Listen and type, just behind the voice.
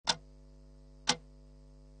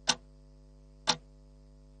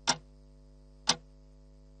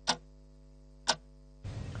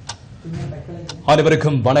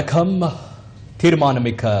அனைவருக்கும் வணக்கம்.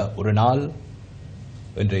 தீர்மானமிக்க ஒரு நாள்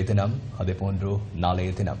இன்றைய தினம், அதே போன்று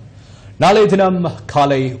நாளைய தினம்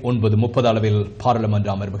காலை 9:30 அளவில் பாராளுமன்ற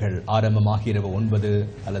அமர்வுகள் ஆரம்பமாகி இரவு 9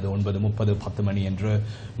 அல்லது 9:30 10 மணி என்று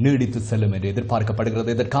நீடித்து செல்லும் என்று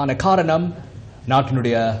எதிர்பார்க்கப்படுகிறது. இதற்கான காரணம்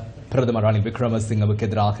நாட்டினுடைய பிரதமர் ரணில் விக்ரமசிங்கவுக்கு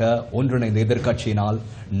எதிராக ஒன்றிணைந்த எதிர்க்கட்சியினால்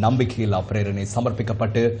நம்பிக்கையில்லா பிரேரணை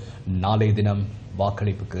சமர்ப்பிக்கப்பட்டு நாளைய தினம்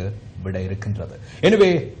வாக்களிப்புக்கு விட இருக்கின்றது.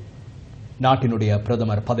 எனவே நாட்டினுடைய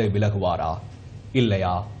பிரதமர் பதவி விலகுவாரா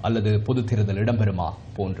இல்லையா அல்லது பொது தேர்தல் இடம்பெறுமா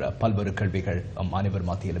போன்ற பல்வேறு கேள்விகள் அனைவர்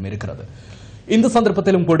மத்தியிலும் இருக்கிறது. இந்த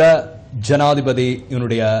சந்தர்ப்பத்திலும் கூட ஜனாதிபதி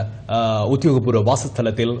உத்தியோகபூர்வ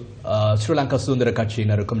வாசஸ்தலத்தில் ஸ்ரீலங்கா சுதந்திர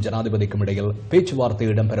கட்சியினருக்கும் ஜனாதிபதிக்கும் இடையில் பேச்சுவார்த்தை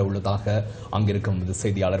இடம்பெற உள்ளதாக அங்கிருக்கும்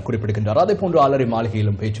செய்தியாளர் குறிப்பிடுகின்றார். அதே போன்று ஆலரி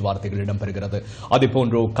மாளிகையிலும் பேச்சுவார்த்தைகள் இடம்பெறுகிறது. அதே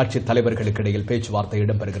போன்று கட்சி தலைவர்களுக்கு இடையில் பேச்சுவார்த்தை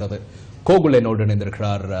இடம்பெறுகிறது. கோகுல் என்னோடு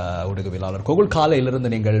இணைந்திருக்கிறார் ஊடகவியலாளர் கோகுல்.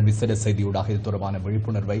 காலையிலிருந்து நீங்கள் விசேட செய்தியூடாக இது தொடர்பான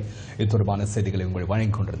விழிப்புணர்வை, இது தொடர்பான செய்திகளை உங்கள்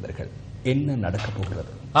வழங்கிக் கொண்டிருந்தீர்கள். என்ன நடக்கப்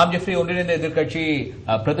போகிறது? ஆம் ஜெஃப்ரி, ஒன்றிணைந்த எதிர்க்கட்சி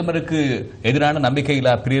பிரதமருக்கு எதிரான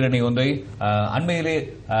நம்பிக்கையில்லா பிரேரணை ஒன்றை அண்மையிலே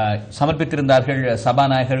சமர்ப்பித்திருந்தார்கள்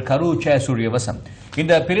சபாநாயகர் கரு சூரியவசம்.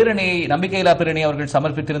 இந்த பிரேரணையை, நம்பிக்கையில்லா பிரேரணை அவர்கள்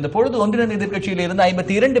சமர்ப்பித்திருந்த பொழுது ஒன்றிணைந்த எதிர்க்கட்சியிலே இருந்து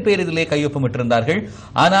 52 பேர் இதிலே கையொப்பமிட்டிருந்தார்கள்.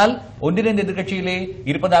 ஆனால் ஒன்றிணைந்த எதிர்க்கட்சியிலே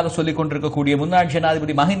இருப்பதாக சொல்லிக் கொண்டிருக்கக்கூடிய முன்னாள்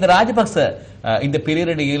ஜனாதிபதி மஹிந்த ராஜபக்ச இந்த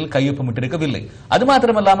பிரேரணையில் கையொப்பமிட்டிருக்கவில்லை. அது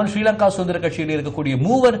மாத்திரமல்லாமல் ஸ்ரீலங்கா சுதந்திர கட்சியில் இருக்கக்கூடிய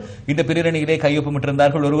 3 இந்த பிரேரணையிலே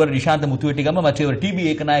கையொப்பமிட்டிருந்தார்கள். ஒருவர் நிஷாந்த முத்துவெட்டிகம, மற்றவர் டிபி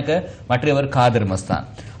ஏகநாயக்க, மற்றவர் காதர் மஸ்தான்.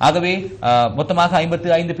 ஆகவே மொத்தமாக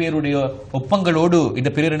 55 பேருடைய ஒப்பங்களோடு இந்த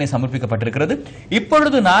பிரேரணை சமர்ப்பிக்கப்பட்டிருக்கிறது.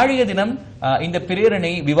 இப்பொழுது நாளைய தினம் இந்த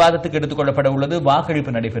பிரேரணை விவாதத்துக்கு எடுத்துக் கொள்ளப்பட உள்ளது,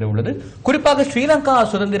 வாக்களிப்பு நடைபெற உள்ளது. குறிப்பாக ஸ்ரீலங்கா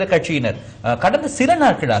சுதந்திர கட்சியினர் கடந்த சில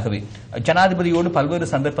நாட்களாகவே ஜனாதிபதியோடு பல்வேறு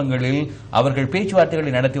சந்தர்ப்பங்களில் அவர்கள்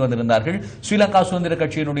பேச்சுவார்த்தைகளை நடத்தி வந்திருந்தார்கள். ஸ்ரீலங்கா சுதந்திர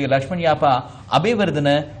கட்சியினுடைய லட்சுமண் யாப்பா அபேவர்தன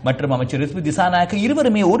மற்றும் அமைச்சர் ரிஸ்வி திசாநாயக்க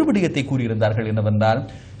இருவருமே ஒரு விடயத்தை கூறியிருந்தார்கள். என்னவென்றால்,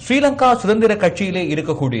 ஸ்ரீலங்கா சுதந்திர கட்சியிலே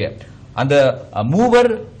இருக்கக்கூடிய அந்த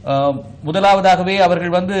 3 முதலாவதாகவே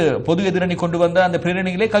அவர்கள் பொது எதிரணி கொண்டு வந்த அந்த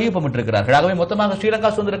பிரேரணையிலே கையொப்பமிட்டிருக்கிறார்கள். ஆகவே மொத்தமாக ஸ்ரீலங்கா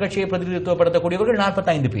சுதந்திர கட்சியை பிரதிநிதித்துவப்படுத்தக்கூடியவர்கள்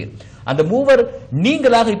 45 பேர். அந்த 3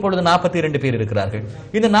 நீங்களாக இப்பொழுது 42 பேர் இருக்கிறார்கள்.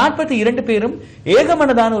 இந்த 42 பேரும்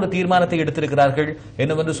ஏகமனதான ஒரு தீர்மானத்தை எடுத்திருக்கிறார்கள்.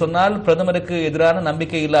 என்னவென்று சொன்னால், பிரதமருக்கு எதிரான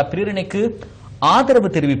நம்பிக்கையில்லா பிரேரணைக்கு ஆதரவு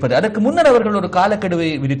தெரிவிப்பது. அதற்கு முன்னர் அவர்கள் ஒரு காலக்கெடுவை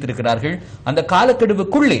விதித்திருக்கிறார்கள். அந்த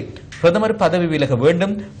காலக்கெடுவுக்குள்ளே பிரதமர் பதவி விலக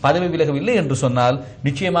வேண்டும். பதவி விலகவில்லை என்று சொன்னால்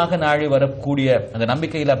நிச்சயமாக நாளை வரக்கூடிய அந்த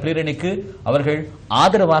நம்பிக்கையில்லா பிரேரணைக்கு அவர்கள்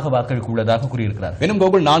ஆதரவாக வாக்களிக்க உள்ளதாக கூறியிருக்கிறார். இன்னும்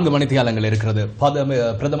கோகுல் 4 மணித்தியாலங்கள் இருக்கிறது.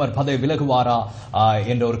 பிரதமர் பதவி விலகுவாரா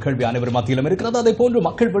என்ற ஒரு கேள்வி அனைவர் மத்தியிலும் இருக்கிறது. அதே போன்று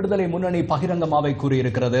மக்கள் விடுதலை முன்னணி பகிரங்கமாவை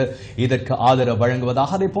கூறியிருக்கிறது இதற்கு ஆதரவு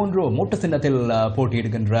வழங்குவதாக. அதே போன்று மூட்டு சின்னத்தில்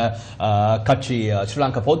போட்டியிடுகின்ற கட்சி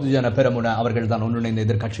ஸ்ரீலங்கா பொதுஜன பெரமுன அவர்கள் தான் ஒன்றிணைந்த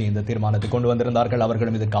எதிர்க்கட்சி இந்த தீர்மானத்தை கொண்டு வந்திருந்தார்கள்.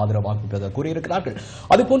 அவர்களும் இதற்கு ஆதரவாக கூறியிருக்கிறார்கள்.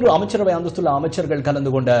 அதே போன்று அமைச்சரவை அந்தஸ்துள்ள அமைச்சர்கள்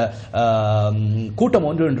கலந்து கொண்ட கூட்டம்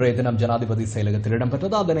ஒன்று இன்றைய தினம் ஜனாதிபதி செயலகத்தில்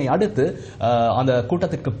இடம்பெற்றது. அதனை அடுத்து அந்த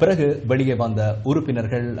கூட்டத்திற்கு பிறகு வெளியே வந்த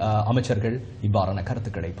உறுப்பினர்கள், அமைச்சர்கள் இவ்வாறான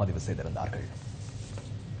கருத்துக்களை பதிவு செய்திருந்தார்கள்.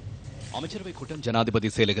 அமைச்சரவை கூட்டம் ஜனாதிபதி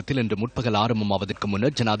செயலகத்தில் இன்று முற்பகல் ஆரம்பமாவதற்கு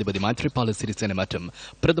முன்னர் ஜனாதிபதி மைத்ரிபால சிறிசேன மற்றும்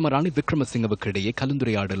பிரதமர் ரணில் விக்ரமசிங்கவுக்கு இடையே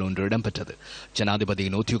கலந்துரையாடல் ஒன்று இடம்பெற்றது.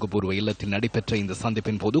 ஜனாதிபதியின் உத்தியோகபூர்வ இல்லத்தில் நடைபெற்ற இந்த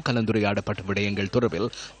சந்திப்பின் போது கலந்துரையாடப்பட்ட விடயங்கள் தொடர்பில்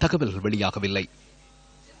தகவல்கள் வெளியாகவில்லை.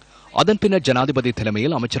 அதன் பின்னர் ஜனாதிபதி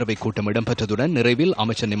தலைமையில் அமைச்சரவை கூட்டம் இடம்பெற்றதுடன் நிறைவில்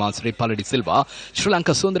அமைச்சர் நிமால் ஸ்ரீபாலடி சில்வா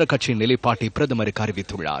ஸ்ரீலங்கா சுதந்திர கட்சியின் நிலைப்பாட்டை பிரதமருக்கு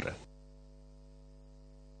அறிவித்துள்ளார்.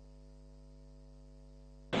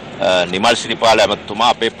 නිමල් ශ්‍රීපාල ඇමතුමා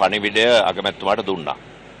අපේ පණිවිඩය අගමැතිතුමාට දුන්නා.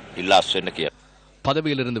 ඉල්ලාස් වෙන්න කියලා.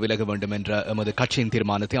 பதவியிலிருந்து விலக வேண்டும் என்ற எமது கட்சியின்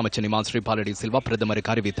தீர்மானத்தை அமைச்சர் நிமால் ஸ்ரீபாலடி சில்வா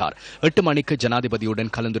பிரதமருக்கு அறிவித்தார். 8 மணிக்கு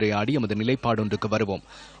ஜனாதிபதியுடன் கலந்துரையாடி எமது நிலைப்பாடொன்றுக்கு வருவோம்.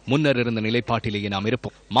 முன்னர் இருந்த நிலைப்பாட்டிலேயே நாம்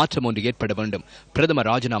இருப்போம். மாற்றம் ஒன்று ஏற்பட வேண்டும்.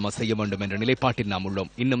 பிரதமர் ராஜினாமா செய்ய வேண்டும் என்ற நிலைப்பாட்டில் நாம்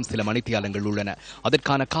உள்ளோம். இன்னும் சில மணித்தியாலங்கள் உள்ளன.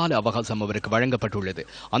 அதற்கான கால அவகாசம் அவருக்கு வழங்கப்பட்டுள்ளது.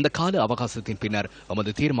 அந்த கால அவகாசத்தின் பின்னர்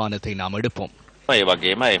எமது தீர்மானத்தை நாம் எடுப்போம். ඒ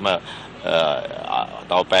වගේම එහෙම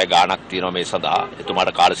තව පැය ගාණක් තියෙනවා මේ සඳහා.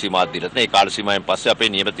 එතුමාට කාල සීමාවක් දීලා තියෙනවා. ඒ කාල සීමාවෙන් පස්සේ අපේ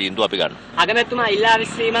නියම තීන්දුව අපි ගන්නවා. අගමැතිතුමා ඉල්ලා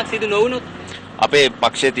විසීමක් සිදු නොවුනොත් අපේ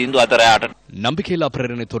පක්ෂයේ තීන්දුව අතර 8 நம்பிக்கையில்லா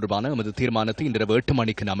பிரேரணை தொடர்பான எமது தீர்மானத்தை இன்று 8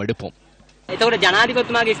 மணிக்கு நாம் எடுப்போம். එතකොට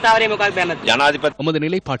ජනාධිපතිතුමාගේ ස්ථාවරය මොකක්ද බැමති? ජනාධිපති எமது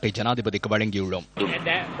நிலைப்பாட்டை ஜனாதிபதிக்கு வழங்கியுள்ளோம்.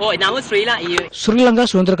 ஸ்ரீலங்கா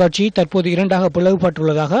சுதந்திர கட்சி தற்போது 2ஆக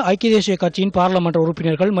பிளவுபட்டுள்ளதாக ஐக்கிய தேசிய கட்சியின் பாராளுமன்ற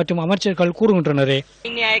உறுப்பினர்கள் மற்றும் அமைச்சர்கள் கூறுகின்றனர்.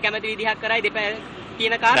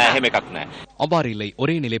 அவ்வாறு இல்லை,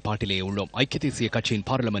 ஒரே நிலைப்பாட்டிலே உள்ளோம். ஐக்கிய தேசிய கட்சியின்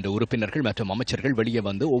பாராளுமன்ற உறுப்பினர்கள் மற்றும் அமைச்சர்கள் வெளியே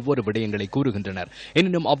வந்து ஒவ்வொரு விடயங்களை கூறுகின்றனர்.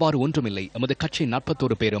 எனினும் அவ்வாறு ஒன்றுமில்லை. எமது கட்சியின்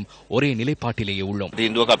 41 பேரும் ஒரே நிலைப்பாட்டிலேயே உள்ளோம்.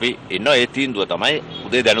 තීන්දුවක අපි ඉන්නවා. ඒ තීන්දුව තමයි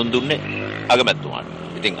උදේ දැනුම් දුන්නේ අගමැතිතුමාට.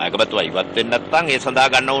 ඉතින් අගමැතිතුමා ඉවත් වෙන්නේ නැත්නම් ඒ සඳහා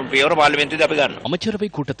ගන්න ඕන පියවර පාර්ලිමේන්තුවේදී අපි ගන්නවා. அமைச்சரவை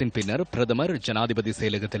கூட்டத்தின் பின்னர் பிரதமர் ஜனாதிபதி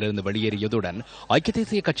செயலகத்திலிருந்து வெளியேறியதுடன் ஐக்கிய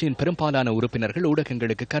தேசிய கட்சியின் பெரும்பாலான உறுப்பினர்கள்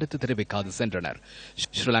ஊடகங்களுக்கு கருத்து தெரிவிக்காது சென்றனர்.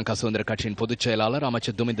 ஸ்ரீலங்கா சுதந்திர கட்சியின் பொதுச் செயலாளர்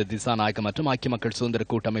அமைச்சர் துமிந்த திசாநாயக்க மற்றும் ஐக்கிய மக்கள் சுதந்திர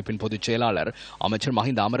கூட்டமைப்பின் பொதுச் செயலாளர் அமைச்சர்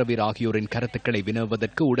மஹிந்த அமரவீர ஆகியோரின் கருத்துக்களை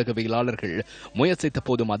வினவுவதற்கு ஊடகவியலாளர்கள் முயற்சித்த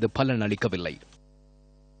போதும் அது பலனளிக்கவில்லை.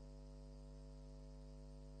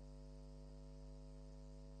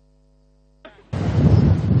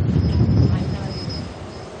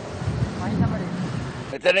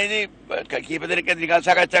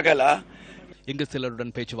 இங்கு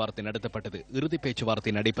சிலருடன் பேச்சுவார்த்தை நடத்தப்பட்டது. இறுதி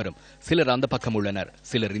பேச்சுவார்த்தை நடைபெறும். சிலர் அந்த பக்கம் உள்ளனர்,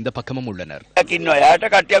 சிலர் இந்த பக்கமும் உள்ளனர்.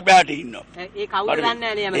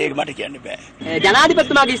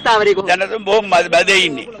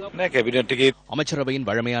 அமைச்சரவையின்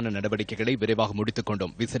வழமையான நடவடிக்கைகளை விரைவாக முடித்துக்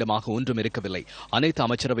கொண்டோம். விசேடமாக ஒன்றும் இருக்கவில்லை. அனைத்து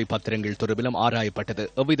அமைச்சரவை பத்திரங்கள் தொடர்பிலும் ஆராயப்பட்டது.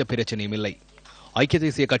 எவ்வித பிரச்சனையும் இல்லை. ஐக்கிய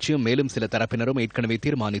தேசிய கட்சியும் மேலும் சில தரப்பினரும் ஏற்கனவே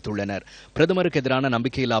தீர்மானித்துள்ளனர். பிரதமருக்கு எதிரான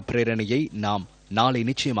நம்பிக்கையில்லா பிரேரணையை நாம் நாளை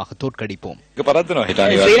நிச்சயமாக தோற்கடிப்போம்.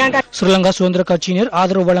 ஸ்ரீலங்கா சுதந்திர கட்சியினர்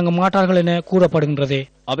ஆதரவு வழங்க மாட்டார்கள் என கூறப்படுகின்றது.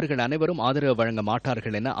 அவர்கள் அனைவரும் ஆதரவு வழங்க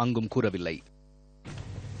மாட்டார்கள் என அங்கும் கூறவில்லை.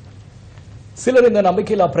 சிலர் இந்த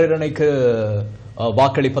நம்பிக்கையில்லா பிரேரணைக்கு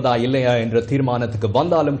வாக்களிப்பதா இல்லையா என்ற தீர்மானத்துக்கு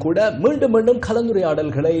வந்தாலும் கூட மீண்டும் மீண்டும்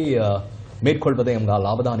கலந்துரையாடல்களை மேற்கொள்வதை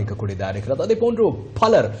எங்களால் அவதானிக்கக்கூடியதாக இருக்கிறது. அதே போன்று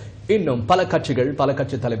பலர் இன்னும் பல கட்சிகள் பல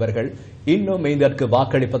கட்சி தலைவர்கள் இன்னும் இதற்கு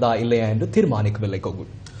வாக்களிப்பதா இல்லையா என்று தீர்மானிக்கவில்லை.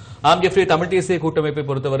 கோகுல் ஜெஃப்ரி, தமிழ் தேசிய கூட்டமைப்பை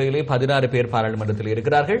பொறுத்தவரையிலே 16 பேர் பாராளுமன்றத்தில்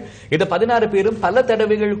இருக்கிறார்கள். இந்த 16 பேரும் பல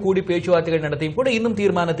தடவைகள் கூடி பேச்சுவார்த்தைகள் நடத்தியும் கூட இன்னும்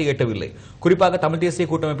தீர்மானத்தை எட்டவில்லை. குறிப்பாக தமிழ் தேசிய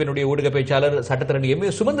கூட்டமைப்பினுடைய ஊடக பேச்சாளர் சட்டத்தரணி எம்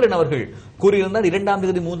ஏ சுமந்திரன் அவர்கள் கூறியிருந்தார் 2ஆம்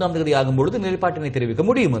தேதி 3ஆம் தேதி ஆகும்பொழுது நிலைப்பாட்டினை தெரிவிக்க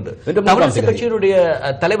முடியும் என்று. தமிழரசு கட்சியினுடைய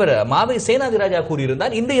தலைவர் மாவை சேனாதிராஜா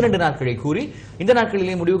கூறியிருந்தார் இந்த 2 நாட்களை கூறி இந்த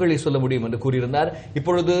நாட்களிலே முடிவுகளை சொல்ல முடியும் என்று கூறியிருந்தார்.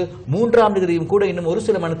 இப்பொழுது 3ஆம் தேதியும் கூட இன்னும் ஒரு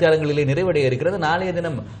சில மணித்தியாலங்களிலே நிறைவடைய இருக்கிறது. நாளைய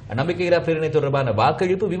தினம் நம்பிக்கையில்லா பிரேரணை தொடர்பான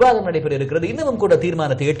வாக்களிப்பு நடைபெற இருக்கிறது. இன்னமும் கூட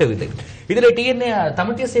தீர்மானத்தை எட்டவில்லை. இதில் டிஎன்ஏ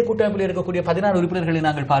தமிழ் தேசிய கூட்டமைப்பில் இருக்கக்கூடிய 16 உறுப்பினர்களை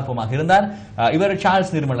நாங்கள் பார்ப்போமாக இருந்தார். இவர்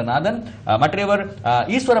சார்ல்ஸ் நிர்மலநாதன், மற்றவர்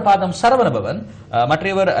ஈஸ்வரபாதம் சரவணபவன்,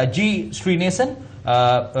 மற்றவர் G Srinesan,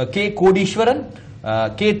 K Kodeeswaran,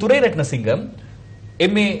 K துரைரட்னசிங்கம்,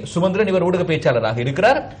 M A Sumanthiran இவர் ஊடக பேச்சாளராக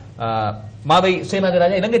இருக்கிறார். மாவை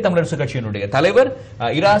சேனாதிராஜா இலங்கை தமிழரசு கட்சியினுடைய தலைவர்,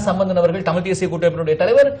 இரா சம்பந்தன் அவர்கள் தமிழ் தேசிய கூட்டமைப்பினுடைய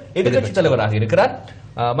தலைவர், எதிர்கட்சி தலைவராக இருக்கிறார்.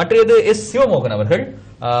 மற்றது எஸ் சிவமோகன் அவர்கள்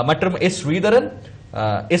மற்றும் எஸ் ஸ்ரீதரன்,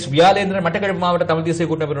 எஸ் வியாலேந்திரன் மட்டக்களப்பு மாவட்ட தமிழ் தேசிய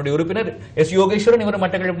கூட்டமைப்பினுடைய உறுப்பினர், எஸ் யோகேஸ்வரன் இவர்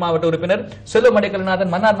மட்டக்களப்பு மாவட்ட உறுப்பினர், செல்வம்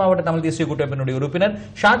அடைக்கலநாதன் மன்னார் மாவட்ட தமிழ் தேசிய கூட்டமைப்பினுடைய உறுப்பினர்,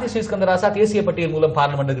 சாந்தி ஸ்ரீஸ்கந்தராசா தேசிய பட்டியல் மூலம்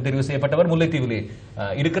பார்லிமென்ட்டுக்கு தெரிவு செய்யப்பட்டவர் முல்லைத்தீவிலே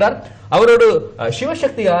இருக்கிறார். அவரோடு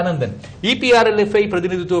சிவசக்தி ஆனந்தன் இபிஆர்எல்எஃப்-ஐ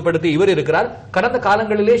பிரதிநிதித்துவப்படுத்தி இவர் இருக்கிறார். கடந்த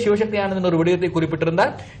காலங்களிலே சிவசக்தி ஆனந்தன் ஒரு விடயத்தை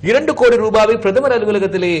குறிப்பிட்டிருந்தார். 2 கோடி ரூபாவை பிரதமர்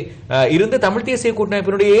அலுவலகத்திலே இருந்து தமிழ் தேசிய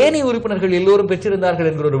கூட்டமைப்பினுடைய ஏனைய உறுப்பினர்கள் எல்லோரும் பெற்றிருந்தார்கள்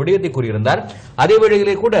என்கிற ஒரு விடயத்தை கூறியிருந்தார். அதே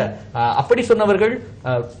வேளையிலே கூட அப்படி சொன்னவர்கள்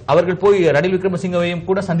அவர்கள் போய் ரணில் விக்ரமசிங்கவையும்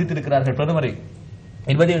கூட சந்தித்திருக்கிறார்கள் பிரதமரை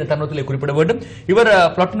என்பதை இந்த தருணத்திலே குறிப்பிட வேண்டும். இவர்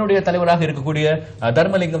பிளாட்டினுடைய தலைவராக இருக்கக்கூடிய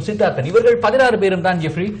தர்மலிங்கம் சித்தார்த்தன் இவர்கள் 16 பேரும் தான்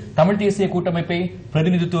ஜெஃப்ரி தமிழ் தேசிய கூட்டமைப்பை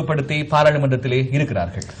பிரதிநிதித்துவப்படுத்தி பாராளுமன்றத்திலே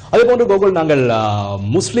இருக்கிறார்கள். அதேபோன்று கோகுல் நாங்கள்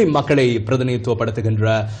முஸ்லிம் மக்களை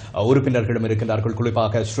பிரதிநிதித்துவப்படுத்துகின்ற உறுப்பினர்களும் இருக்கின்றார்கள்.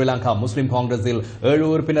 குறிப்பாக ஸ்ரீலங்கா முஸ்லிம் காங்கிரஸில் 7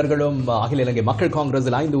 உறுப்பினர்களும், அகில இலங்கை மக்கள்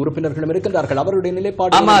காங்கிரஸில் 5 உறுப்பினர்களும் இருக்கின்றார்கள். அவருடைய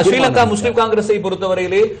நிலைப்பாடு ஸ்ரீலங்கா முஸ்லிம் காங்கிரஸை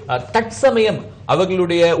பொறுத்தவரையிலே தற்சமயம்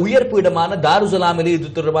அவர்களுடைய உயர்ப்பு இடமான தாருசலாமிலே இது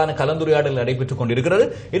தொடர்பான கலந்துரையாடல் நடைபெற்றுக் கொண்டிருக்கிறது.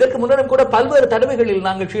 இதற்கு முன்னரும் கூட பல்வேறு தடவைகளில்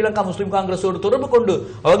நாங்கள் ஸ்ரீலங்கா முஸ்லிம் காங்கிரஸோடு தொடர்பு கொண்டு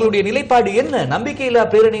அவர்களுடைய நிலைப்பாடு என்ன, நம்பிக்கையில்லா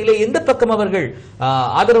பிரேரணையிலே எந்த பக்கம் அவர்கள்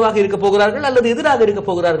ஆதரவாக இருக்க போகிறார்கள் அல்லது எதிராக இருக்க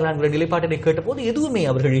போகிறார்கள் என்கிற நிலைப்பாட்டினை கேட்டபோது எதுவுமே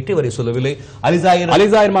அவர்கள் இட்டு வரை சொல்லவில்லை.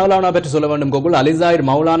 அலிசாயிர் மௌலானா பற்றி சொல்ல வேண்டும் கோகுல். அலிசாயிர்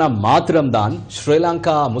மௌலானா மாத்திரம்தான்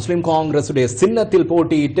ஸ்ரீலங்கா முஸ்லிம் காங்கிரசுடைய சின்னத்தில்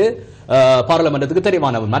போட்டியிட்டு பாராளுமன்றத்துக்கு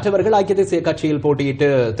தெரிவானவர். மற்றவர்கள் ஐக்கிய தேசிய கட்சியில் போட்டியிட்டு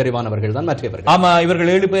தெரிவானவர்கள் தான் மற்றவர்கள். ஆமா,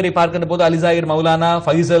 இவர்கள் 7 பேரை பார்க்கின்ற போது அலிசாயிர் மௌலானா,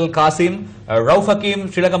 ஃபைசல் காசிம், ரவுஃப் ஹக்கீம்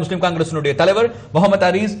ஸ்ரீலங்கா முஸ்லிம் காங்கிரசினுடைய தலைவர், முகமது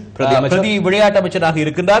அரீஸ் பிரதி விளையாட்டு அமைச்சராக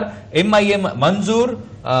இருக்கின்றார், MIM மன்சூர்,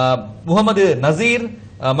 முகமது நசீர்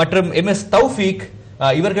மற்றும் MS தௌஃபீக்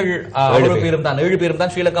இவர்கள் 7 பேரும்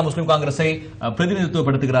தான் ஸ்ரீலங்கா முஸ்லிம் காங்கிரஸை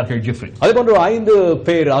பிரதிநிதித்துவப்படுத்துகிறார்கள் ஜெஃப்ரி. அதேபோன்று 5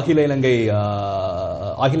 பேர் அகில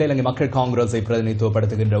இலங்கை மக்கள் காங்கிரஸை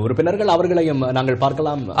பிரதிநிதித்துவப்படுத்துகின்ற உறுப்பினர்கள், அவர்களையும் நாங்கள்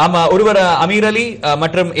பார்க்கலாம். ஆமா, ஒருவர் அமீர் அலி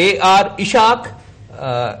மற்றும் AR இஷாக்,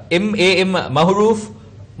 MAM மஹ்ரூப்,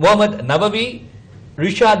 முகமது நவவி,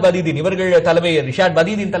 ரிஷாட் பதீதீன் இவர்கள் ரிஷாட்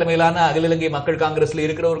பதீதீன் தலைமையிலான அகில இலங்கை மக்கள் காங்கிரஸ்ல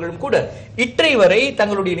இருக்கிறவர்களும் கூட இற்றை வரை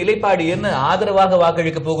தங்களுடைய நிலைப்பாடு என்ன, ஆதரவாக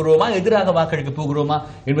வாக்களிக்க போகிறோமா எதிராக வாக்களிக்க போகிறோமா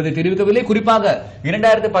என்பதை தெரிவிக்கவில்லை. குறிப்பாக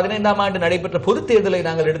 2015ஆம் ஆண்டு நடைபெற்ற பொதுத் தேர்தலை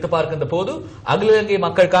நாங்கள் எடுத்து பார்க்கின்ற போது அகில இலங்கை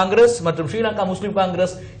மக்கள் காங்கிரஸ் மற்றும் ஸ்ரீலங்கா முஸ்லிம்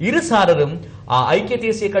காங்கிரஸ் இரு சாரரும் ஐக்கிய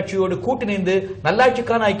தேசிய கட்சியோடு கூட்டிணைந்து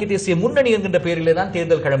நல்லாட்சிக்கான ஐக்கிய தேசிய முன்னணி என்கின்ற பெயரிலே தான்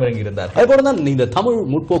தேர்தல் களமிறங்கியிருந்தார். அதுபோலதான் இந்த தமிழ்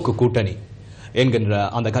முற்போக்கு கூட்டணி என்கின்ற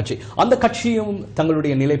அந்த கட்சியும்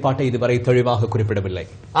தங்களுடைய நிலைப்பாட்டை இதுவரை தெளிவாக குறிப்பிடவில்லை.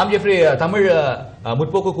 ஆம் ஜெஃப்ரி, தமிழ்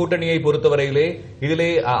முற்போக்கு கூட்டணியை பொறுத்தவரையிலே இதிலே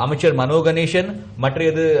அமைச்சர் மனோ கணேசன்,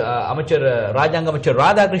 மற்றது அமைச்சர் ராஜாங்க அமைச்சர்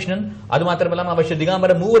ராதாகிருஷ்ணன், அது மாத்திரமல்லாமல் அமைச்சர்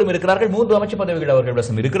திகாம்பரம் மூவரும் இருக்கிறார்கள். 3 அமைச்சர் பதவிகள் அவர்கள்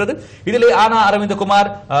வசம் இருக்கிறது. இதிலே ஆனா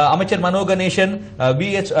அரவிந்தகுமார், அமைச்சர் மனோ கணேசன்,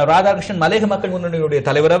 VH ராதாகிருஷ்ணன் மலையக மக்கள் முன்னணியுடைய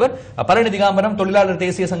தலைவர், அவர் பழனி திகாம்பரம் தொழிலாளர்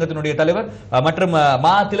தேசிய சங்கத்தினுடைய தலைவர், மற்றும்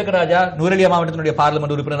மா திலகராஜா நூரெலியா மாவட்டத்தினுடைய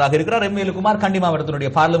பார்லிமெண்ட் உறுப்பினராக இருக்கிறார். ML குமார் கண்டி மாவட்டத்தினுடைய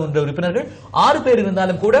பார்லிமெண்ட் உறுப்பினர்கள் 6 பேர்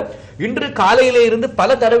இருந்தாலும் கூட இன்று காலையிலே இருந்து பல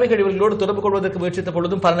தரவுகளோடு தொடர்பு கொள்வதற்கு முயற்சித்த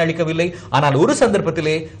பொழுதும் பலனளிக்கவில்லை. ஆனால் ஒரு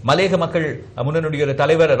சந்தர்ப்பத்திலே மலையக மக்கள் முன்னணியுடைய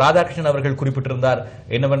தலைவர் ராதாகிருஷ்ணன் அவர்கள் குறிப்பிட்டிருந்தார்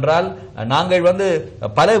என்னவென்றால், நாங்கள்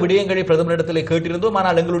பல விடயங்களை பிரதமரிடத்திலே கேட்டிருந்தோம்,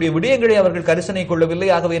 ஆனால் எங்களுடைய விடயங்களை அவர்கள் கரிசனை கொள்ளவில்லை,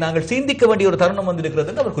 ஆகவே நாங்கள் சிந்திக்க வேண்டிய ஒரு தருணம்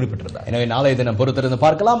வந்திருக்கிறது என்று அவர் குறிப்பிட்டிருந்தார். எனவே நாளைய தினம் பொறுத்திருந்து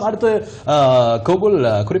பார்க்கலாம். அடுத்து கோகுல்,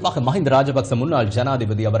 குறிப்பாக மஹிந்த ராஜபக்ச முன்னாள்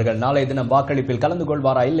ஜனாதிபதி அவர்கள் நாளைய தினம் வாக்களிப்பில் கலந்து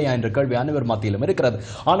கொள்வாரா இல்லையா என்ற கேள்வி அனைவர் மத்தியிலும் இருக்கிறது.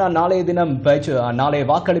 ஆனால் நாளைய தினம் நாளைய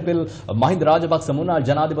வாக்களிப்பில் மஹிந்த ராஜபக்ச முன்னாள்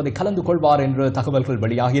ஜனாதிபதி கலந்து கொள்வார் என்று தகவல்கள்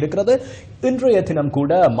வெளியாகி இருக்கிறது. இன்றைய தினம்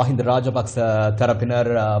கூட மஹிந்த ராஜபக்ச தரப்பினர்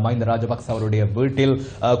மஹிந்த ராஜபக்ச அவருடைய வீட்டில்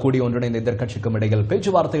கூடிய ஒன்றிணைந்த எதிர்க்கட்சிக்கும் இடையில்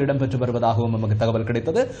பேச்சுவார்த்தை இடம்பெற்று வருவதாகவும் நமக்கு தகவல்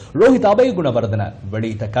கிடைத்தது. ரோஹித் அபய் குணவர்தன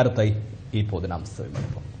வெளியிட்ட கருத்தை இப்போது நாம்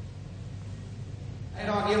செவிமடுப்போம்.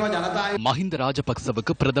 மஹிந்த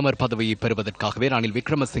ராஜபக்சவுக்கு பிரதமர் பதவியை பெறுவதற்காகவே ரணில்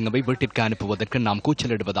விக்ரமசிங்கவை வீட்டிற்கு அனுப்புவதற்கு நாம்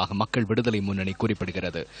கூச்சலிடுவதாக மக்கள் விடுதலை முன்னணி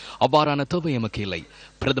குறிப்பிடுகிறது. அவ்வாறான தேவை எமக்கு இல்லை.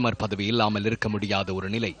 பிரதமர் பதவி இல்லாமல் இருக்க முடியாத ஒரு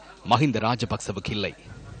நிலை மஹிந்த ராஜபக்சவுக்கு இல்லை.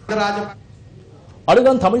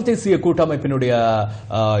 அதுதான் தமிழ் தேசிய கூட்டமைப்பினுடைய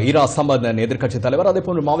இரா சம்பந்தன் எதிர்க்கட்சி தலைவர், அதே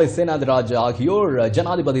போன்று மாவை சேனாதிராஜ் ஆகியோர்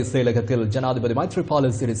ஜனாதிபதி செயலகத்தில் ஜனாதிபதி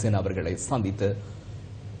மைத்ரிபால சிறிசேன அவர்களை சந்தித்து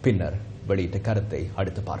பின்னர் வெளியிட்ட கருத்தை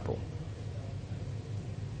அடுத்து பார்ப்போம்.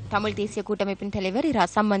 தமிழ் தேசிய கூட்டமைப்பின் தலைவர் இரா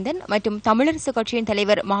சம்பந்தன் மற்றும் தமிழரசு கட்சியின்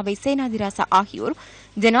தலைவர் மாவை சேனாதிராசா ஆகியோர்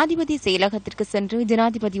ஜனாதிபதி செயலகத்திற்கு சென்று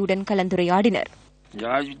ஜனாதிபதியுடன் கலந்துரையாடினர்.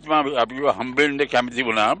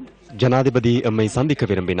 ஜனாதிபதி எம்மை சந்திக்க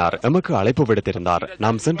விரும்பினார். எமக்கு அழைப்பு விடுத்திருந்தார்.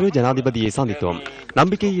 நாம் சென்று ஜனாதிபதியை சந்தித்தோம்.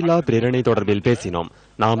 நம்பிக்கையில்லா பிரேரணை தொடர்பில் பேசினோம்.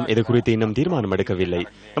 நாம் இது குறித்து இன்னும் தீர்மானம் எடுக்கவில்லை.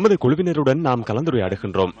 எமது குழுவினருடன் நாம்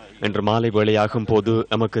கலந்துரையாடுகின்றோம். இன்று மாலை வேளையாகும் போது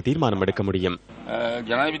எமக்கு தீர்மானம் எடுக்க முடியும்.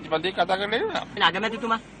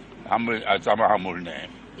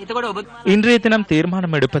 இன்றைய தினம்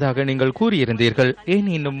தீர்மானம் எடுப்பதாக நீங்கள் கூறியிருந்தீர்கள், ஏன்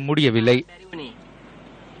இன்னும் முடியவில்லை?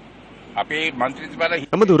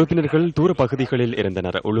 நமது உறுப்பினர்கள் தூர பகுதிகளில்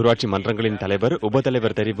இருந்தனர். உள்ளூராட்சி மன்றங்களின் தலைவர்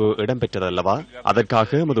உபதலைவர் தெரிவு இடம்பெற்றதல்லவா?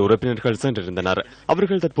 அதற்காக எமது உறுப்பினர்கள் சென்றிருந்தனர்.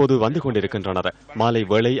 அவர்கள் தற்போது வந்து கொண்டிருக்கின்றனர். மாலை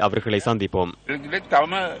வேளை அவர்களை சந்திப்போம்.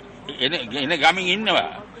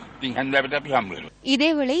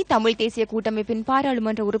 இதேவேளை தமிழ் தேசிய கூட்டமைப்பின்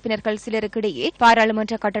பாராளுமன்ற உறுப்பினர்கள் சிலருக்கிடையே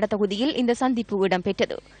பாராளுமன்ற கட்டட தொகுதியில் இந்த சந்திப்பு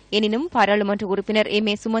இடம்பெற்றது. எனினும் பாராளுமன்ற உறுப்பினர்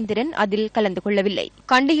MA சுமந்திரன் அதில் கலந்து கொள்ளவில்லை.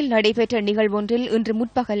 கண்டியில் நடைபெற்ற நிகழ்வொன்றில் இன்று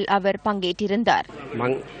முற்பகல் அவர் பங்கேற்றிருந்தார்.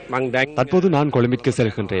 தற்போது நான் கொழும்பிற்கு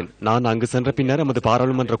செல்கின்றேன். நான் அங்கு சென்ற பின்னர் எமது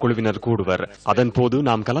பாராளுமன்ற குழுவினர் கூடுவர். அதன் போது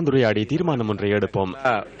நாம் கலந்துரையாடி தீர்மானம் ஒன்றை எடுப்போம்.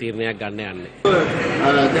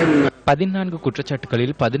 14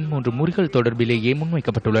 குற்றச்சாட்டுகளில் 13 முறிகள் தொடர்பிலேயே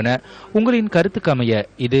முன்வைக்கப்பட்டுள்ளன. உங்களின் கருத்துக்கு அமைய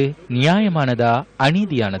இது நியாயமானதா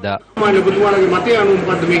அநீதியானதா?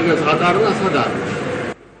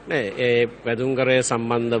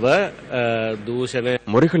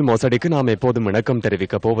 முறைகள் மோசடிக்கு நாம் எப்போதும் இணக்கம்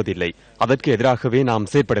தெரிவிக்கப் போவதில்லை. அதற்கு எதிராகவே நாம்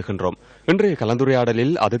செயற்படுகின்றோம். இன்றைய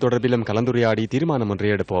கலந்துரையாடலில் அது தொடர்பிலும் கலந்துரையாடி தீர்மானம்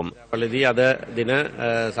ஒன்றை எடுப்போம்.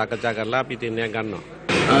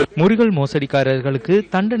 முறிகள் மோசடிக்காரர்களுக்கு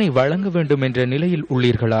தண்டனை வழங்க வேண்டும் என்ற நிலையில்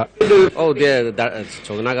உள்ளீர்களா?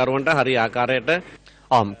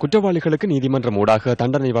 ஆம், குற்றவாளிகளுக்கு நீதிமன்றம் ஊடாக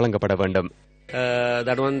தண்டனை வழங்கப்பட வேண்டும்.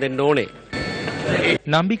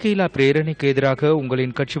 நம்பிக்கையில்லா பிரேரணைக்கு எதிராக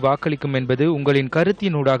உங்களின் கட்சி வாக்களிக்கும் என்பது உங்களின்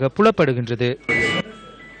கருத்தினூடாக புலப்படுகின்றது.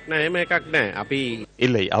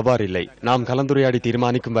 இல்லை, அவ்வாறில்லை. நாம் கலந்துரையாடி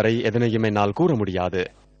தீர்மானிக்கும் வரை எதனையும் என்னால் கூற முடியாது.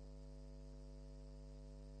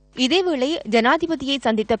 இதேவேளை ஜனாதிபதியை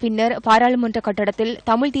சந்தித்த பின்னர் பாராளுமன்ற கட்டடத்தில்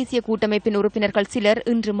தமிழ் தேசிய கூட்டமைப்பின் உறுப்பினர்கள் சிலர்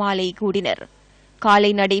இன்று மாலை கூடினர். காலை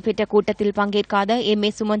நடைபெற்ற கூட்டத்தில் பங்கேற்காத MA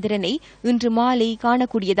சுமந்திரனை இன்று மாலை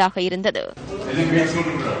காணக்கூடியதாக இருந்தது.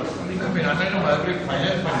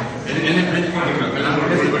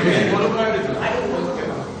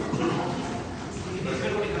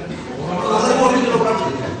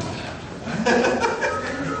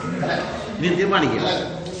 தீர்மானிக்கலாம்.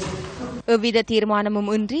 எவ்வித தீர்மானமும்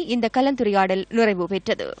இன்றி இந்த கலந்துரையாடல் நிறைவு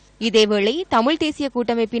பெற்றது. இதேவேளை தமிழ் தேசிய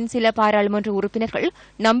கூட்டமைப்பின் சில பாராளுமன்ற உறுப்பினர்கள்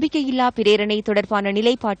நம்பிக்கையில்லா பிரேரணை தொடர்பான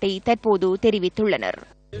நிலைப்பாட்டை தற்போது தெரிவித்துள்ளனர்.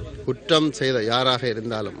 குற்றம் செய்த யாராக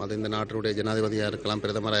இருந்தாலும் அது இந்த நாட்டினுடைய ஜனாதிபதியாக இருக்கலாம்,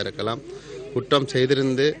 பிரதமராக இருக்கலாம், குற்றம்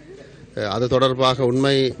செய்திருந்து அது தொடர்பாக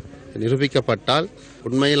உண்மை நிரூபிக்கப்பட்டால்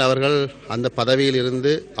உண்மையில் அவர்கள் அந்த பதவியில்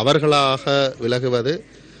இருந்து அவர்களாக விலகுவது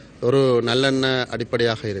ஒரு நல்லெண்ண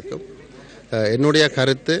அடிப்படையாக இருக்கும். என்னுடைய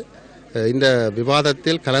கருத்து, இந்த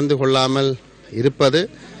விவாதத்தில் கலந்து கொள்ளாமல் இருப்பது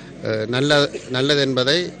நல்லது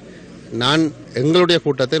என்பதை நான் எங்களுடைய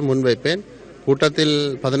கூட்டத்தில் முன்வைப்பேன். கூட்டத்தில்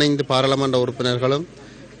 15 பாராளுமன்ற உறுப்பினர்களும்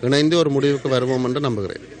இணைந்து ஒரு முடிவுக்கு வருவோம் என்று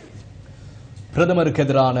நம்புகிறேன். பிரதமருக்கு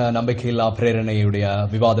எதிரான நம்பிக்கையில்லா பிரேரணையுடைய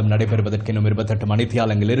விவாதம் நடைபெறுவதற்கு இன்னும் 28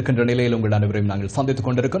 மணித்தியாலங்கள் இருக்கின்ற நிலையில் உங்கள் அனைவரையும் நாங்கள் சந்தித்துக்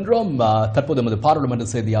கொண்டிருக்கின்றோம். தற்போது நமது பாராளுமன்ற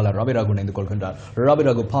செய்தியாளர் ரவிராகு இணைந்து கொள்கின்றார்.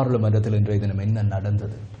 ரவிராகு, பாராளுமன்றத்தில் இன்றைய தினம் என்ன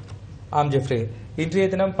நடந்தது? ஆம் ஜெஃப்ரே, இன்றைய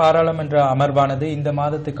தினம் பாராளுமன்ற அமர்வானது இந்த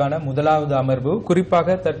மாதத்துக்கான முதலாவது அமர்வு.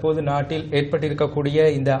 குறிப்பாக தற்போது நாட்டில் ஏற்பட்டிருக்கக்கூடிய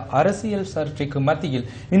இந்த அரசியல் சர்ச்சைக்கு மத்தியில்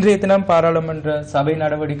இன்றைய தினம் பாராளுமன்ற சபை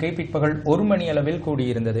நடவடிக்கை பிற்பகல் 1 மணி அளவில்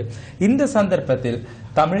கூடியிருந்தது. இந்த சந்தர்ப்பத்தில்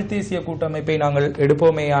தமிழ் தேசிய கூட்டமைப்பை நாங்கள்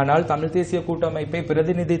எடுப்போமேயானால் தமிழ் தேசிய கூட்டமைப்பை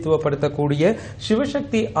பிரதிநிதித்துவப்படுத்தக்கூடிய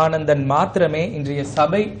சிவசக்தி ஆனந்தன் மாத்திரமே இன்றைய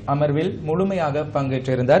சபை அமர்வில் முழுமையாக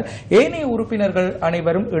பங்கேற்றிருந்தார். ஏனைய உறுப்பினர்கள்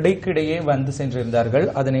அனைவரும் இடைக்கிடையே வந்து சென்றிருந்தார்கள்.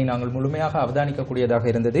 அதனை நாங்கள் முழுமையாக அவதானிக்கக்கூடியதாக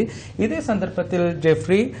இருந்தது. இதே சந்தர்ப்பத்தில்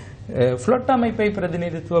ஜெஃப்ரி புளொட் அமைப்பை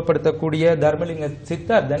பிரதிநிதித்துவப்படுத்தக்கூடிய தர்மலிங்க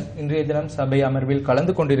சித்தார்த்தன் இன்றைய தினம் சபை அமர்வில்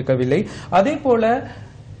கலந்து கொண்டிருக்கவில்லை. அதே போல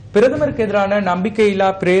பிரதமருக்கு எதிரான நம்பிக்கையில்லா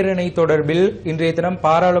பிரேரணை தொடர்பில் இன்றைய தினம்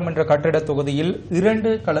பாராளுமன்ற கட்டட தொகுதியில்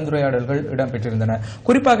 2 கலந்துரையாடல்கள் இடம்பெற்றிருந்தன.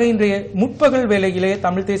 குறிப்பாக இன்றைய முற்பகல் வேளையிலே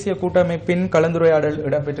தமிழ் தேசிய கூட்டமைப்பின் கலந்துரையாடல்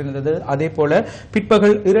இடம்பெற்றிருந்தது. அதே போல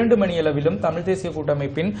பிற்பகல் 2 மணியளவிலும் தமிழ் தேசிய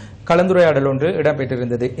கூட்டமைப்பின் கலந்துரையாடல் ஒன்று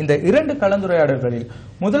இடம்பெற்றிருந்தது. இந்த 2 கலந்துரையாடல்களில்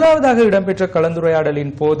முதலாவதாக இடம்பெற்ற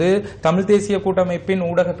கலந்துரையாடலின் போது தமிழ் தேசிய கூட்டமைப்பின்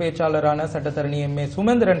ஊடக பேச்சாளரான சட்டத்தரணி எம்.ஏ.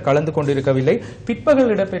 சுமந்திரன் கலந்து கொண்டிருக்கவில்லை.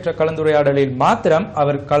 பிற்பகல் இடம்பெற்ற கலந்துரையாடலில் மாத்திரம்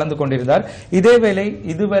அவர் கலந்து கொண்டிருந்தார். இதேவேளை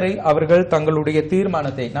இதுவரை அவர்கள் தங்களுடைய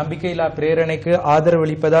தீர்மானத்தை நம்பிக்கையில்லா பிரேரணைக்கு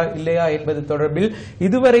ஆதரவளிப்பதா இல்லையா என்பது தொடர்பில்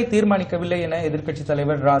இதுவரை தீர்மானிக்கவில்லை என எதிர்க்கட்சி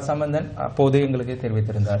தலைவர் ரா சம்பந்தன் அப்போது எங்களுக்கு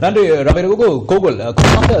தெரிவித்திருந்தார். நன்றி ரவிரகு. கோகுல்,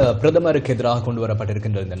 பிரதமருக்கு எதிராக கொண்டு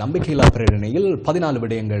வரப்பட்டிருக்கின்ற இந்த நம்பிக்கையில்லா பிரேரணையில் 14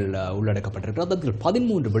 விடயங்கள் உள்ளடக்கப்பட்டிருக்கிறது. அதில்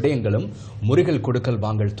 13 விடயங்களும் முறிகள் கொடுக்கல்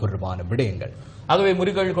வாங்கல் தொடர்பான விடயங்கள். ஆகவே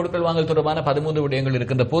முறிகள் கொடுக்கல் வாங்கல் தொடர்பான 13 விடயங்கள்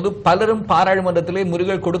இருக்கின்ற போது பலரும் பாராளுமன்றத்திலே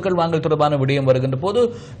முறிகள் கொடுக்கல் வாங்கல் தொடர்பான விடயம் வருகின்ற போது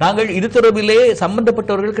நாங்கள் இது தொடர்பிலே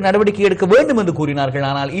சம்பந்தப்பட்டவர்களுக்கு நடவடிக்கை எடுக்க வேண்டும் என்று கூறினார்கள்.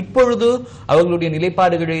 ஆனால் இப்பொழுது அவர்களுடைய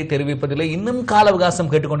நிலைப்பாடுகளை தெரிவிப்பதிலே இன்னும் கால அவகாசம்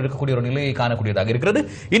கேட்டுக்கொண்டிருக்கக்கூடிய ஒரு நிலையை காணக்கூடியதாக இருக்கிறது.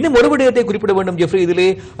 இன்னும் ஒரு விடயத்தை குறிப்பிட வேண்டும் ஜெஃப்ரி. இதிலே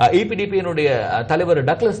EPDP-யினுடைய தலைவர்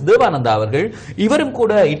டக்ளஸ் தேவானந்தா அவர்கள் இவரும்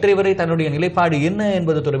கூட இன்றைய வரை தன்னுடைய நிலைப்பாடு என்ன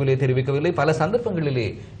என்பது தொடர்பிலே தெரிவிக்கவில்லை. பல சந்தர்ப்பங்களிலே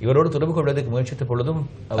இவரோடு தொடர்பு கொள்வதற்கு முயற்சித்த பொழுதும்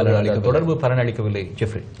தொடர்பு பலனளிக்கவில்லை.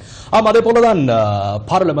 அதே போலதான்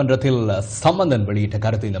பாராளுமன்றத்தில் சம்பந்தன் வெளியிட்ட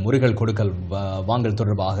கருத்து இந்த முறிகள் கொடுக்கல் வாங்கல்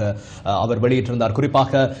தொடர்பாக அவர் வெளியிட்டிருந்தார்.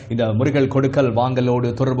 குறிப்பாக இந்த முறிகள் கொடுக்கல் வாங்கலோடு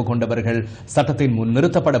தொடர்பு கொண்டவர்கள் சட்டத்தின் முன்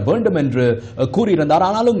நிறுத்தப்பட வேண்டும் என்று கூறியிருந்தார்.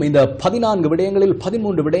 ஆனாலும் இந்த 14 விடயங்களில்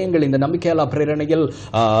 13 விடயங்கள் இந்த நம்பிக்கையில்லா பிரேரணையில்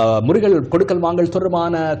முறிகள் கொடுக்கல் வாங்கல்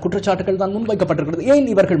தொடர்பான குற்றச்சாட்டுகள் தான் முன்வைக்கப்பட்டிருக்கிறது.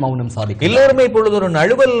 ஏன் இவர்கள் மௌனம் சாதிக்க? எல்லோருமே இப்பொழுது ஒரு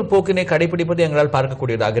நழுவல் போக்கினை கடைபிடிப்பது எங்களால்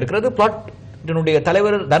பார்க்கக்கூடியதாக இருக்கிறது.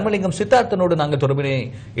 தலைவர் தர்மலிங்கம் சித்தார்த்தனோடு நாங்கள் தொடர்பினை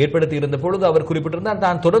ஏற்படுத்தி இருந்த பொழுது அவர் குறிப்பிட்டிருந்தார்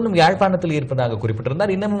தான் தொடர்ந்தும் யாழ்ப்பாணத்தில் இருப்பதாக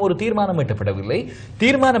குறிப்பிட்டிருந்தார். இன்னமும் ஒரு தீர்மானம் எட்டப்படவில்லை.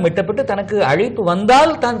 தீர்மானம் எட்டப்பட்டு தனக்கு அழைப்பு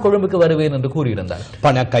வந்தால் தான் கொழும்புக்கு வருவேன் என்று கூறியிருந்தார்.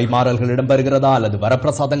 பண கைமாறல்கள் இடம்பெறுகிறதா அல்லது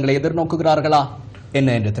வரப்பிரசாதங்களை எதிர்நோக்குகிறார்களா என்ன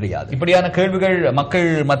என்று தெரியாது. இப்படியான கேள்விகள் மக்கள்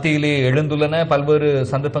மத்தியிலே எழுந்துள்ளன. பல்வேறு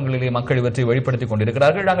சந்தர்ப்பங்களிலே மக்கள் இவற்றை வெளிப்படுத்திக்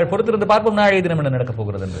கொண்டிருக்கிறார்கள். நாங்கள் பொறுத்திருந்து பார்ப்போம் நாளைய தினம் என்ன நடக்கப்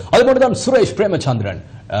போகிறது என்று. அதுபோன்றுதான் சுரேஷ் பிரேமச்சந்திரன்,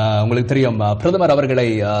 உங்களுக்கு தெரியும், பிரதமர் அவர்களை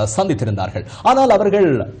சந்தித்திருந்தார்கள். ஆனால் அவர்கள்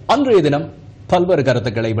அன்றைய தினம் பல்வேறு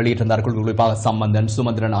கருத்துக்களை வெளியிட்டிருந்தார்கள். குறிப்பாக சம்பந்தன்,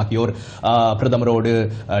 சுமந்திரன் ஆகியோர் பிரதமரோடு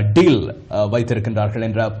டீல் வைத்திருக்கின்றார்கள்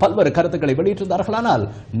என்ற பல்வேறு கருத்துக்களை வெளியிட்டிருந்தார்கள். ஆனால்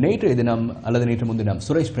நேற்றைய தினம் அல்லது நேற்று முன்தினம்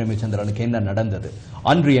சுரேஷ் பிரேமச்சந்திரனுக்கு என்ன நடந்தது,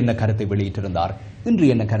 அன்று என்ன கருத்தை வெளியிட்டிருந்தார், இன்று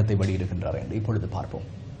என்ன கருத்தை வெளியிடுகின்றார் என்று இப்பொழுது பார்ப்போம்.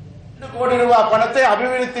 2 கோடி ரூபாய் பணத்தை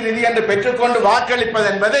அபிவிருத்தி நிதி என்று பெற்றுக்கொண்டு வாக்களிப்பது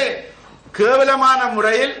என்பது கேவலமான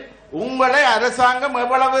முறையில் உங்களை அரசாங்கம்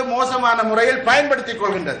எவ்வளவு மோசமான முறையில் பயன்படுத்திக்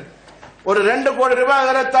கொள்கின்றது. ஒரு 2 கோடி ரூபாய்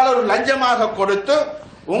ஏறத்தால் ஒரு லஞ்சமாக கொடுத்து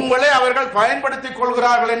உங்களை அவர்கள் பயன்படுத்திக்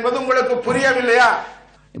கொள்கிறார்கள் என்பது உங்களுக்கு புரியவில்லையா?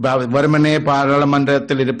 வெறுமனே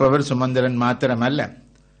பாராளுமன்றத்தில் இருப்பவர் சுமந்திரன் மாத்திரமல்ல,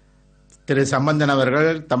 திரு சம்பந்தன் அவர்கள்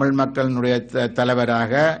தமிழ் மக்களினுடைய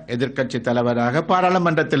தலைவராக, எதிர்க்கட்சி தலைவராக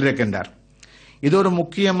பாராளுமன்றத்தில் இருக்கின்றார். இது ஒரு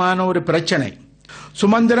முக்கியமான ஒரு பிரச்சனை.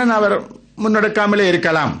 சுமந்திரன் அவர் முன்னெடுக்காமலே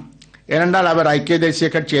இருக்கலாம். ஏனென்றால் அவர் ஐக்கிய தேசிய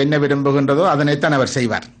கட்சி என்ன விரும்புகின்றதோ அதனைத்தான் அவர்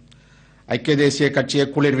செய்வார். ஐக்கிய தேசிய கட்சியை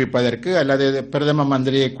குளிர்விப்பதற்கு அல்லது பிரதம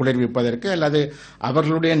மந்திரியை குளிர்விப்பதற்கு அல்லது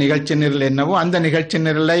அவர்களுடைய நிகழ்ச்சி நிரல் என்னவோ அந்த நிகழ்ச்சி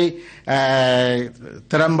நிரலை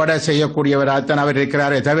திறம்பட செய்யக்கூடியவராகத்தான் அவர்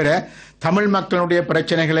இருக்கிறாரே தவிர தமிழ் மக்களுடைய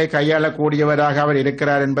பிரச்சனைகளை கையாளக்கூடியவராக அவர்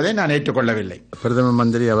இருக்கிறார் என்பதை நான் ஏற்றுக்கொள்ளவில்லை. பிரதம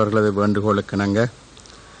மந்திரி அவர்களது வேண்டுகோளுக்கு இணங்க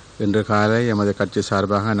இன்று காலை எமது கட்சி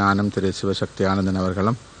சார்பாக நானும் திரு சிவசக்தி ஆனந்தன்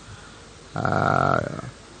அவர்களும்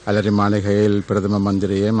அலரி மாளிகையில் பிரதம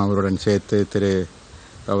மந்திரியையும் அவருடன் சேர்த்து திரு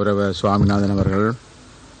கௌரவ சுவாமிநாதன் அவர்கள்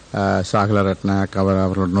சாகல ரத்னாக்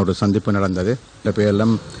அவர்களுடன் ஒரு சந்திப்பு நடந்தது. இந்த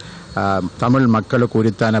பேரிலும் தமிழ் மக்களுக்கு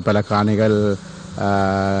உரித்தான பல காணிகள்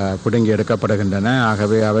பிடுங்கி எடுக்கப்படுகின்றன.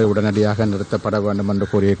 ஆகவே அவை உடனடியாக நிறுத்தப்பட வேண்டும் என்று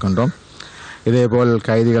கூறியிருக்கின்றோம். இதேபோல்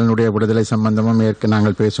கைதிகளுடைய விடுதலை சம்பந்தமும்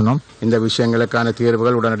நாங்கள் பேசினோம். இந்த விஷயங்களுக்கான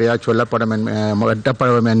தீர்வுகள் உடனடியாக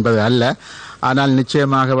எட்டப்படும் என்பது அல்ல. ஆனால்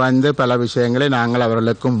நிச்சயமாக பல விஷயங்களை நாங்கள்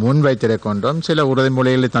அவர்களுக்கு முன்வைத்திருக்கின்றோம். சில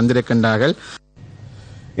உறுதிமொழிகளை தந்திருக்கின்றார்கள்.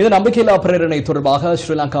 இந்த நம்பிக்கையில்லா பிரேரணை தொடர்பாக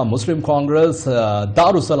ஸ்ரீலங்கா முஸ்லிம் காங்கிரஸ்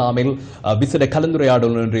தாருசலாமில் விசேட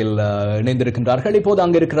கலந்துரையாடல் ஒன்றில் இணைந்திருக்கின்றார்கள். இப்போது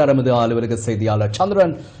அங்கு இருக்கிறார் எமது அலுவலக செய்தியாளர்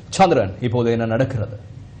சந்திரன். இப்போது என்ன நடக்கிறது?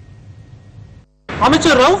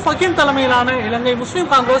 அமைச்சர் ரவுஃப் ஹக்கீம் தலைமையிலான இலங்கை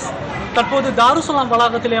முஸ்லிம் காங்கிரஸ் தற்போது தாருசலாம்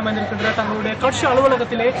வளாகத்திலே அமைந்திருக்கின்ற தங்களுடைய கட்சி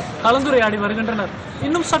அலுவலகத்திலே கலந்துரையாடி வருகின்றனர்.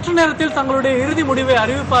 இன்னும் சற்று நேரத்தில் தங்களுடைய இறுதி முடிவை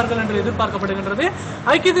அறிவிப்பார்கள் என்று எதிர்பார்க்கப்படுகின்றது.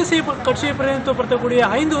 ஐக்கிய தேசிய கட்சியை பிரதிநிதித்துவப்படுத்தக்கூடிய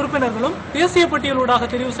 5 உறுப்பினர்களும் தேசிய பட்டியலூடாக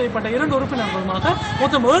தெரிவு செய்யப்பட்ட 2 உறுப்பினர்களுமாக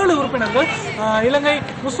மொத்தம் 7 உறுப்பினர்கள் இலங்கை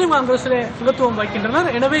முஸ்லிம் காங்கிரஸிலே முகத்துவம் வைக்கின்றனர்.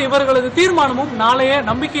 எனவே இவர்களது தீர்மானமும் நாளைய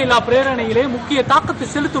நம்பிக்கையில்லா பிரேரணையிலே முக்கிய தாக்கத்தை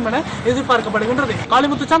செலுத்தும் என எதிர்பார்க்கப்படுகின்றது.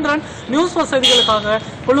 காளிமுத்து சந்திரன், நியூஸ் ஃபர்ஸ்ட் செய்திகளுக்காக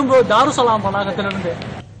கொழும்பு தாருசலாம் வளாகத்திலிருந்து.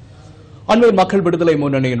 அண்மையில் மக்கள் விடுதலை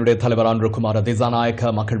முன்னணியினுடைய தலைவர் அன்ருகுமார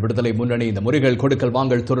திசாநாயக்க மக்கள் விடுதலை முன்னணி இந்த முறைகள் கொடுக்கல்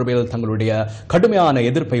வாங்கல் தொடர்பில் தங்களுடைய கடுமையான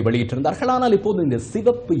எதிர்ப்பை வெளியிட்டிருந்தார்கள். ஆனால் இப்போது இந்த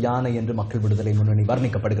சிவப்பு யானை என்று மக்கள் விடுதலை முன்னணி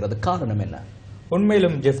வர்ணிக்கப்படுகிறது. காரணம் என்ன?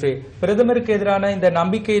 உண்மையிலும் ஜெஃப்ரி, பிரதமருக்கு எதிரான இந்த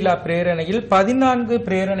நம்பிக்கையில்லா பிரேரணையில் 14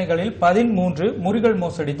 பிரேரணைகளில் 13 முறிகள்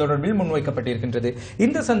மோசடி தொடர்பில் முன்வைக்கப்பட்டிருக்கின்றது.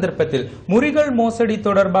 இந்த சந்தர்ப்பத்தில் முறிகள் மோசடி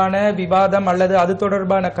தொடர்பான விவாதம் அல்லது அது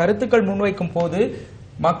தொடர்பான கருத்துக்கள் முன்வைக்கும் போது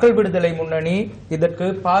மக்கள் விடுதலை முன்னணி இதற்கு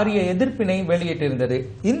பாரிய எதிர்ப்பினை வெளியிட்டிருந்தது.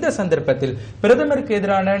 இந்த சந்தர்ப்பத்தில் பிரதமருக்கு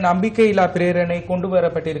எதிரான நம்பிக்கையில்லா பிரேரணை கொண்டு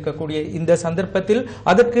வரப்பட்டிருக்கக்கூடிய இந்த சந்தர்ப்பத்தில்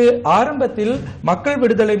அதற்கு ஆரம்பத்தில் மக்கள்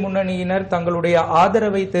விடுதலை முன்னணியினர் தங்களுடைய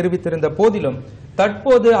ஆதரவை தெரிவித்திருந்த போதிலும்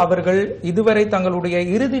தற்போது அவர்கள் இதுவரை தங்களுடைய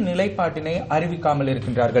இறுதி நிலைப்பாட்டினை அறிவிக்காமல்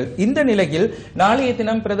இருக்கின்றார்கள். இந்த நிலையில் நாளைய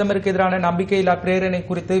தினம் பிரதமருக்கு எதிரான நம்பிக்கையில்லா பிரேரணை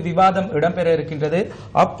குறித்து விவாதம் இடம்பெற இருக்கின்றது.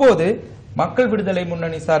 அப்போது மக்கள் விடுதலை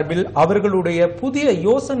முன்னணி சார்பில் அவர்களுடைய புதிய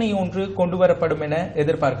யோசனை ஒன்று கொண்டுவரப்படும் என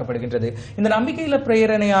எதிர்பார்க்கப்படுகின்றது. இந்த நம்பிக்கையில்லா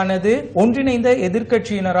பிரேரணையானது ஒன்றிணைந்த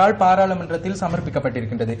எதிர்க்கட்சியினரால் பாராளுமன்றத்தில்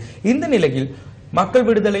சமர்ப்பிக்கப்பட்டிருக்கின்றது. இந்த நிலையில் மக்கள்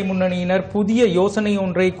விடுதலை முன்னணியினர் புதிய யோசனை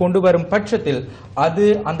ஒன்றை கொண்டு வரும் பட்சத்தில் அது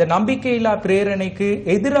அந்த நம்பிக்கையில்லா பிரேரணைக்கு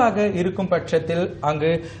எதிராக இருக்கும் பட்சத்தில்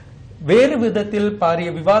அங்கு வேறு விதத்தில் பாரிய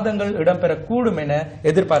விவாதங்கள் இடம்பெறக்கூடும் என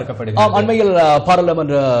எதிர்பார்க்கப்படுகிறது. அண்மையில்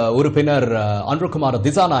பாராளுமன்ற உறுப்பினர் அன்ருகுமார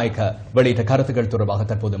திசாநாயக்க வெளியிட்ட கருத்துக்கள் தொடர்பாக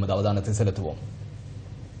தற்போது நமது அவதானத்தை செலுத்துவோம்.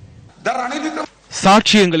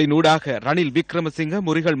 சாட்சியங்களின் ஊடாக ரணில் விக்ரமசிங்க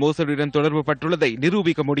முறிகள் மோசடியுடன் தொடர்பு பட்டுள்ளதை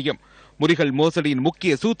நிரூபிக்க முடியும். முறிகள் மோசடியின்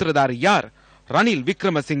முக்கிய சூத்திரதாரி யார்? ரணில்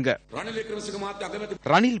விக்ரமசிங்க.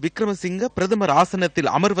 ரணில் விக்ரமசிங்க பிரதமர் ஆசனத்தில்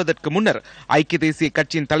அமர்வதற்கு முன்னர் ஐக்கிய தேசிய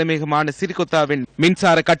கட்சியின் தலைமையகமான சிறிகொத்தாவின்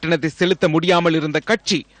மின்சார கட்டணத்தை செலுத்த முடியாமல் இருந்த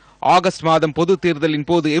கட்சி ஆகஸ்ட் மாதம் பொது தேர்தலின்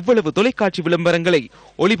போது எவ்வளவு தொலைக்காட்சி விளம்பரங்களை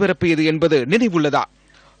ஒளிபரப்பியது என்பது நினைவுள்ளதா?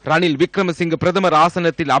 ரணில் விக்ரமசிங்க பிரதமர்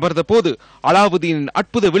ஆசனத்தில் அமர்ந்த போது அலாவுதீனின்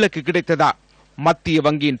அற்புத விளக்கு கிடைத்ததா? மத்திய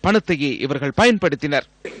வங்கியின் பணத்தையே இவர்கள் பயன்படுத்தினர்.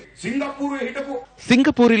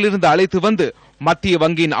 சிங்கப்பூரில் இருந்து அழைத்து வந்து மத்திய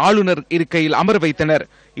வங்கியின் ஆளுநர் இருக்கையில் அமர வைத்தனர்.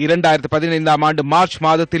 2015 ஆண்டு மார்ச்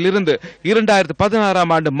மாதத்திலிருந்து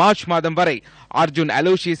 2016 ஆண்டு மார்ச் மாதம் வரை அர்ஜுன்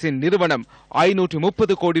அலோசியஸின் நிறுவனம்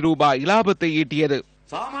 530 கோடி ரூபாய் லாபத்தை ஈட்டியது.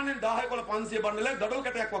 சாமானியன் 10 කොළ 500 බණ්ඩලයක් ගඩොල්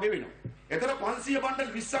කැටයක් වගේ වෙනවා. එතන 500 බණ්ඩල්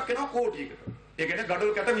 20ක් එනවා කෝටියකට. ඒ කියන්නේ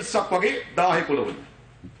ගඩොල් කැට 20ක් වගේ 10 කොළ වලින්.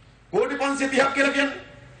 කෝටි 530ක් කියලා කියන්නේ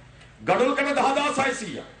ගඩොල් කැට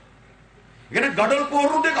 10600. ඒ කියන්නේ ගඩොල්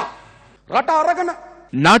පෝරු දෙකක්. රට අරගෙන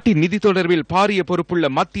நாட்டின் நிதி தொடர்பில் பாரிய பொறுப்புள்ள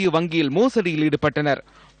மத்திய வங்கியில் மோசடியில் ஈடுபட்டனர்.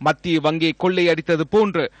 மத்திய வங்கியை கொள்ளையடித்தது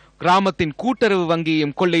போன்று கிராமத்தின் கூட்டுறவு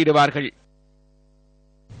வங்கியையும் கொள்ளையிடுவார்கள்.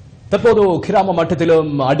 தற்போது கிராம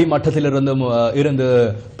மட்டத்திலும் அடிமட்டத்திலிருந்தும் இருந்து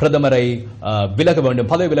பிரதமரை விலக வேண்டும்,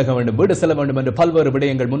 பதவி விலக வேண்டும், வீடு செல்ல வேண்டும் என்று பல்வேறு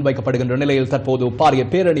விடயங்கள் முன்வைக்கப்படுகின்ற நிலையில் தற்போது பாரிய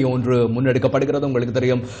பேரணி ஒன்று முன்னெடுக்கப்படுகிறது. உங்களுக்கு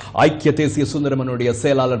தெரியும், ஐக்கிய தேசிய சுதந்திரமனுடைய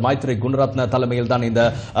செயலாளர் மைத்ரி குணரத்ன தலைமையில் தான் இந்த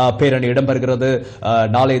பேரணி இடம்பெறுகிறது.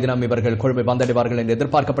 நாளைய தினம் இவர்கள் கொழும்பை வந்தடைவார்கள் என்று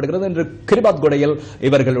எதிர்பார்க்கப்படுகிறது. இன்று கிரிபாத் குடையில்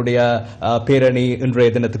இவர்களுடைய பேரணி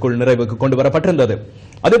இன்றைய தினத்துக்குள் நிறைவுக்கு கொண்டு வரப்பட்டிருந்தது.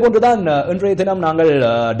 அதேபோன்றுதான் இன்றைய தினம் நாங்கள்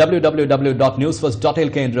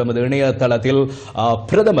www.newsfirst.lk என்ற எமது இணையதளத்தில்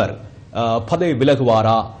பிரதமர் பதவி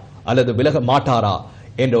விலகுவாரா அல்லது விலக மாட்டாரா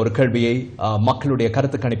என்ற ஒரு கேள்வியை மக்களுடைய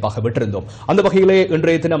கருத்து கணிப்பாக விட்டிருந்தோம். அந்த வகையிலே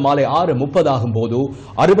இன்றைய தினம் மாலை 6:30 ஆகும் போது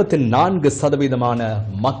 64%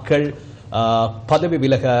 மக்கள் பதவி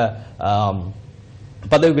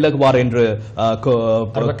விலகுவார் என்று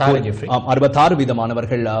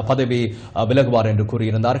 66% பதவி விலகுவார் என்று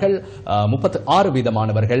கூறியிருந்தார்கள்.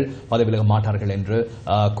 36% பதவி விலக மாட்டார்கள் என்று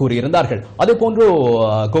கூறியிருந்தார்கள். அதே போன்று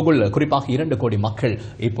கோகுல் குறிப்பாக 2 கோடி மக்கள்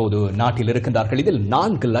இப்போது நாட்டில் இருக்கின்றார்கள். இதில்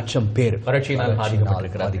 4 லட்சம் பேர் வறட்சியினால்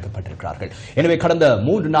பாதிக்கப்பட்டிருக்கிறார்கள். எனவே கடந்த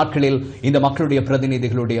 3 நாட்களில் இந்த மக்களுடைய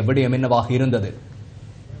பிரதிநிதிகளுடைய விடயம் என்னவாக இருந்தது?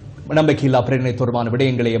 நம்பிக்கையில்லா பிரேரணை தொடர்பான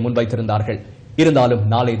விடயங்களையே முன்வைத்திருந்தார்கள். இருந்தாலும்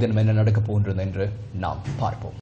நாளை தினம் என்ன நடக்கப் போகின்றது என்று நாம் பார்ப்போம்.